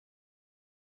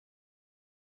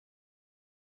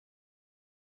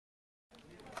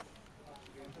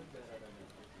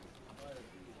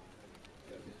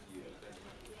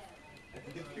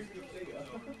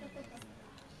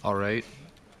Alright,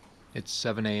 it's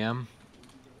 7 a.m.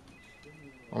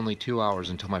 Only 2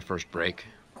 hours until my first break.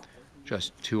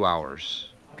 Just 2 hours.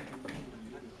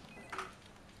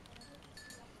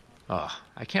 Ugh,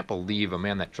 I can't believe a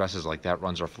man that dresses like that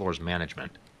runs our floor's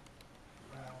management.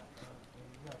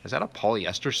 Is that a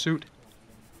polyester suit?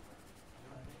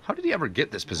 How did he ever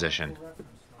get this position?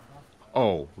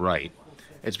 Oh, right.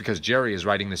 It's because Jerry is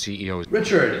writing the CEO's...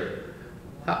 Richard!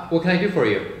 What can I do for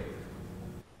you?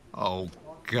 Oh,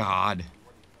 God.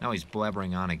 Now he's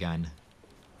blabbering on again.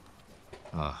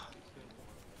 I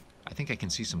think I can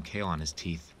see some kale on his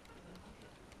teeth.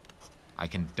 I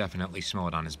can definitely smell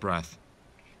it on his breath.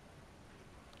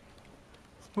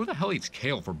 Who the hell eats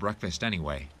kale for breakfast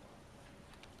anyway?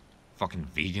 Fucking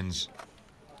vegans.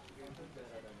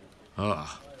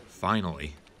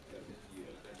 Finally.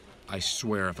 I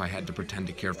swear if I had to pretend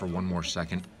to care for one more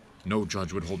second, no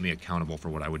judge would hold me accountable for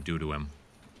what I would do to him.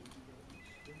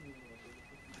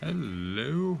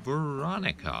 Hello,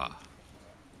 Veronica.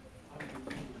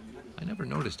 I never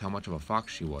noticed how much of a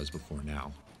fox she was before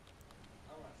now.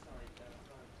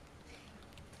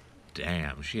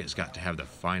 Damn, she has got to have the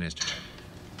finest...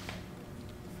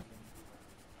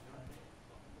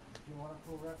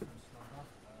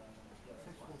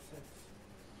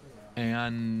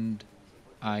 And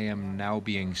I am now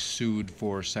being sued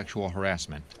for sexual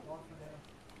harassment.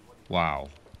 Wow.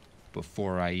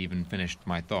 Before I even finished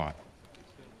my thought.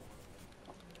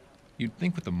 You'd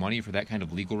think with the money for that kind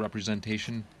of legal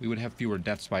representation, we would have fewer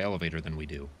deaths by elevator than we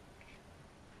do.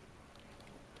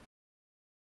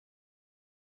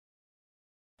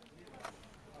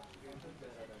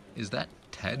 Is that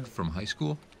Ted from high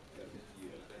school?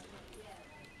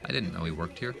 I didn't know he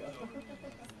worked here.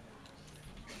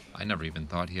 I never even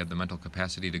thought he had the mental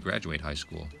capacity to graduate high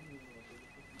school.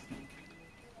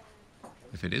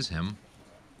 If it is him,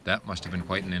 that must have been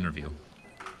quite an interview.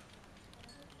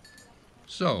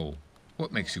 So,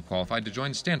 what makes you qualified to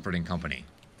join Stanford and Company?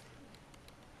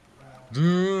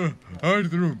 I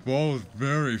threw balls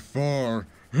very far.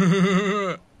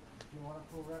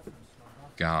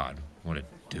 God, what a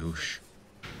douche.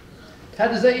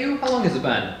 Ted, is that you? How long has it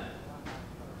been?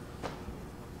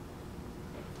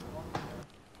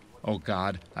 Oh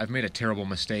God, I've made a terrible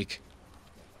mistake.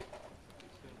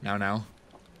 Now,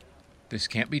 this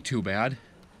can't be too bad.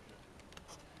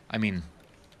 I mean,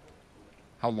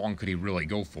 how long could he really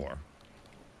go for?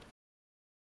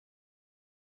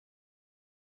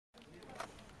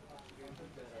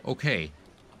 Okay,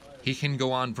 he can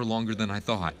go on for longer than I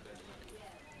thought.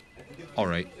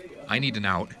 Alright, I need an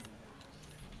out.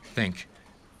 Think.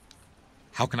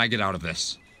 How can I get out of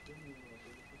this?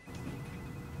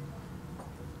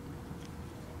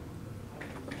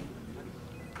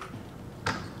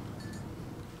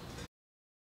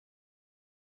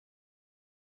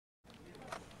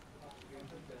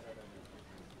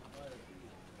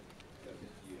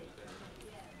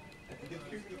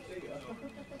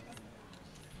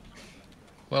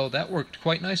 Well, that worked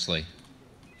quite nicely.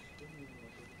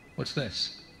 What's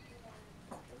this?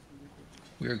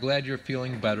 We are glad you're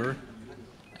feeling better,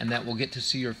 and that we'll get to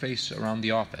see your face around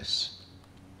the office.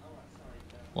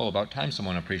 Well, about time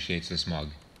someone appreciates this mug.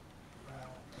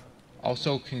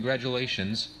 Also,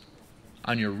 congratulations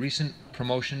on your recent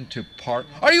promotion to part...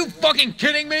 Are you fucking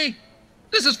kidding me?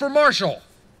 This is for Marshall!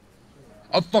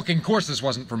 Of fucking course this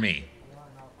wasn't for me.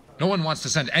 No one wants to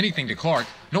send anything to Clark.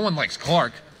 No one likes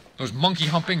Clark. Those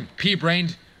monkey-humping,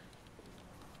 pea-brained...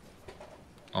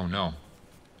 Oh no.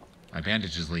 My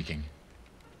bandage is leaking.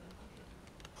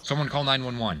 Someone call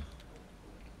 911.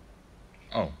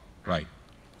 Oh, right.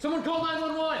 Someone call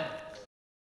 911!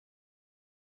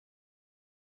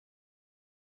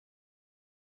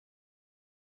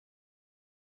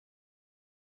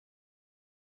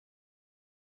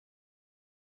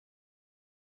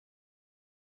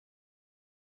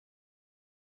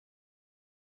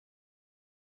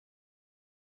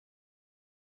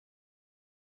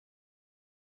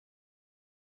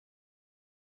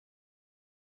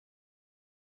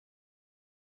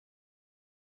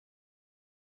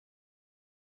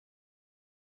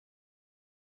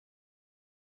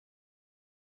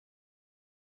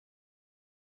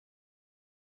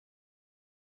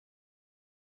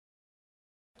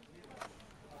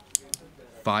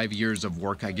 "5 years of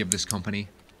work I give this company,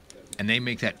 and they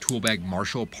make that toolbag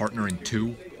Marshall partner in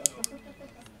 2?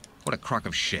 What a crock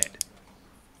of shit."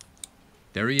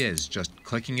 There he is, just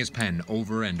clicking his pen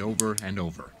over and over and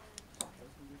over.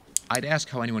 I'd ask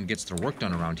how anyone gets their work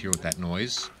done around here with that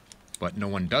noise, but no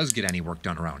one does get any work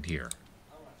done around here.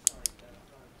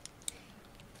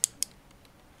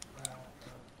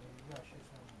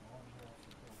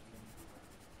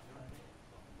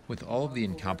 With all of the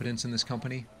incompetence in this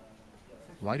company,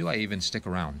 why do I even stick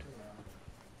around?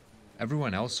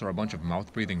 Everyone else are a bunch of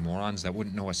mouth-breathing morons that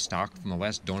wouldn't know a stock from the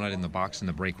last donut in the box in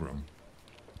the break room.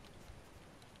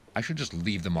 I should just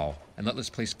leave them all and let this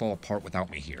place fall apart without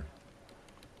me here.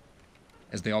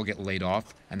 As they all get laid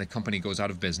off and the company goes out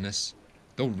of business,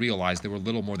 they'll realize they were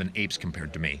little more than apes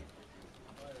compared to me.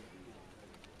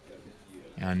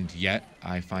 And yet,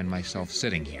 I find myself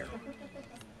sitting here.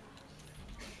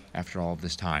 After all of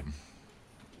this time.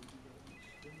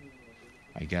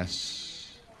 I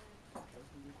guess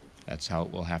that's how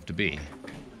it will have to be.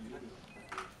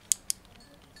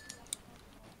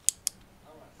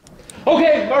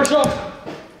 Okay, Marshal!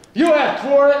 You asked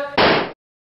for it!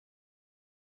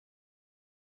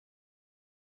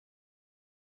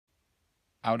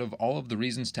 Out of all of the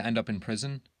reasons to end up in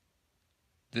prison,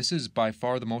 this is by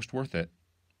far the most worth it.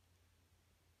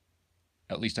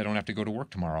 At least I don't have to go to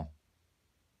work tomorrow.